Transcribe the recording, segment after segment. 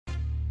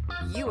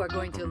You are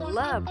going to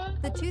love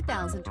the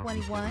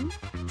 2021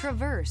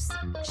 Traverse.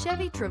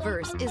 Chevy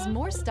Traverse is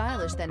more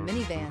stylish than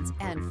minivans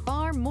and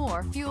far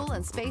more fuel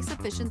and space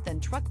efficient than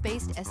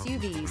truck-based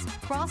SUVs.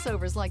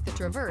 Crossovers like the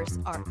Traverse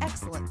are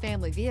excellent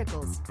family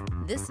vehicles.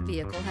 This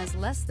vehicle has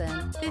less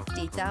than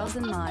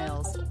 50,000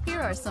 miles.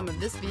 Here are some of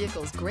this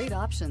vehicle's great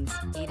options: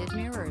 heated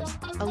mirrors,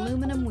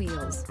 aluminum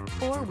wheels,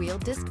 four-wheel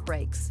disc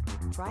brakes,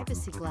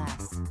 privacy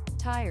glass,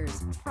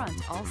 tires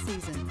front all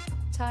season,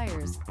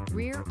 tires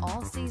rear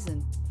all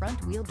season,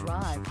 front wheel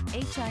drive,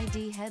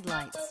 HID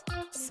headlights,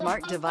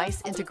 smart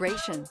device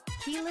integration,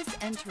 keyless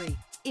entry.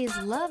 Is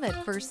love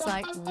at first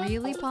sight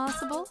really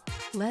possible?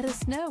 Let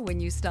us know when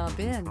you stop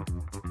in.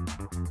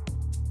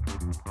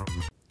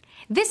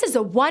 This is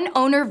a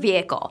one-owner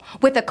vehicle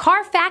with a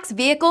CARFAX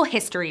Vehicle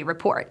History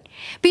Report.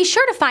 Be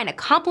sure to find a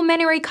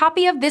complimentary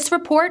copy of this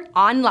report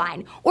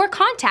online or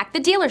contact the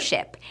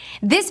dealership.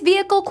 This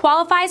vehicle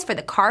qualifies for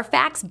the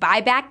CARFAX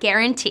Buyback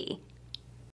Guarantee.